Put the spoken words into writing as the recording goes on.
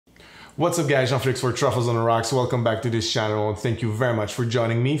What's up guys, Jean-Felix for Truffles on the Rocks. Welcome back to this channel and thank you very much for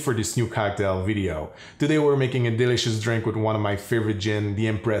joining me for this new cocktail video. Today we're making a delicious drink with one of my favorite gin, the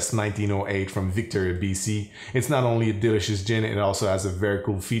Empress 1908 from Victoria, BC. It's not only a delicious gin, it also has a very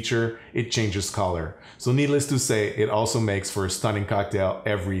cool feature. It changes color. So needless to say, it also makes for a stunning cocktail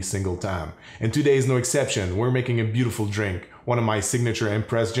every single time. And today is no exception. We're making a beautiful drink. One of my signature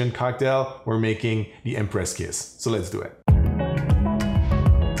Empress gin cocktail, we're making the Empress Kiss. So let's do it.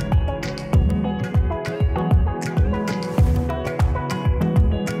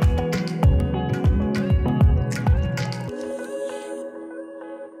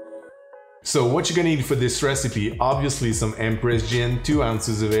 So what you're gonna need for this recipe, obviously some Empress gin, 2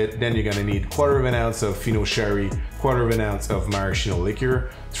 ounces of it. Then you're gonna need 1/4 ounce of Fino Sherry, 1/4 ounce of Maraschino liqueur,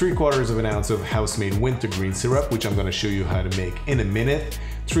 3/4 ounce of house-made Wintergreen syrup, which I'm gonna show you how to make in a minute,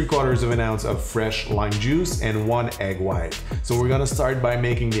 3/4 ounce of fresh lime juice, and 1 egg white. So we're gonna start by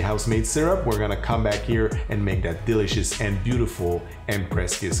making the house-made syrup. We're gonna come back here and make that delicious and beautiful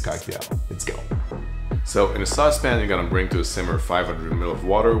Empress Kiss cocktail. Let's go. So in a saucepan, you're gonna bring to a simmer 500 ml of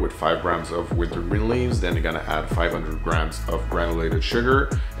water with 5 grams of wintergreen leaves. Then you're gonna add 500 grams of granulated sugar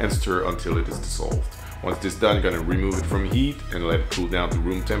and stir until it is dissolved. Once this is done, you're gonna remove it from heat and let it cool down to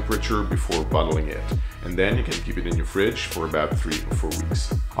room temperature before bottling it. And then you can keep it in your fridge for about 3 or 4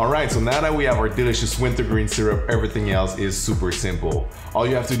 weeks. All right, so now that we have our delicious wintergreen syrup, everything else is super simple. All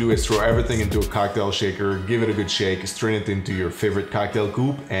you have to do is throw everything into a cocktail shaker, give it a good shake, strain it into your favorite cocktail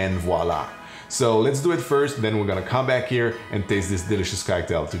coupe, and voila. So let's do it first, then we're gonna come back here and taste this delicious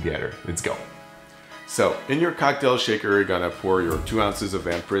cocktail together. Let's go. So in your cocktail shaker, you're gonna pour your 2 ounces of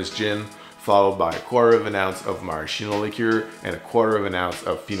Empress gin, followed by 1/4 ounce of Maraschino liqueur and 1/4 ounce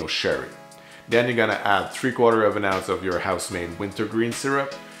of Fino Sherry. Then you're gonna add 3/4 ounce of your house-made wintergreen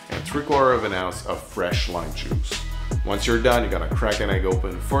syrup and 3/4 ounce of fresh lime juice. Once you're done, you're gonna crack an egg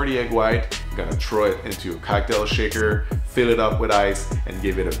open for the egg white, you're gonna throw it into a cocktail shaker, fill it up with ice, and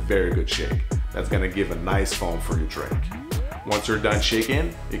give it a very good shake. That's gonna give a nice foam for your drink. Once you're done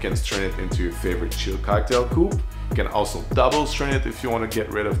shaking, you can strain it into your favorite chilled cocktail coupe. You can also double strain it if you want to get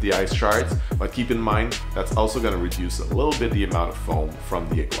rid of the ice shards, but keep in mind that's also gonna reduce a little bit the amount of foam from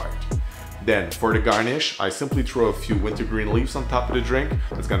the egg white. Then for the garnish, I simply throw a few wintergreen leaves on top of the drink.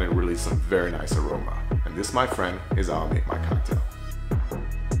 That's gonna release some very nice aroma. And this, my friend, is how I make my cocktail.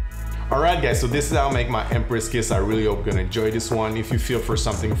 Alright guys, so this is how I make my Empress Kiss. I really hope you're gonna enjoy this one. If you feel for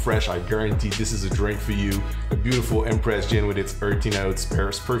something fresh, I guarantee this is a drink for you. The beautiful Empress gin with its earthy notes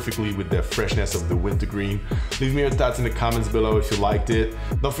pairs perfectly with the freshness of the wintergreen. Leave me your thoughts in the comments below if you liked it.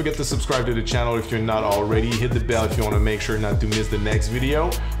 Don't forget to subscribe to the channel if you're not already. Hit the bell if you want to make sure not to miss the next video.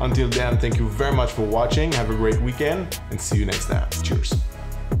 Until then, thank you very much for watching. Have a great weekend and see you next time. Cheers.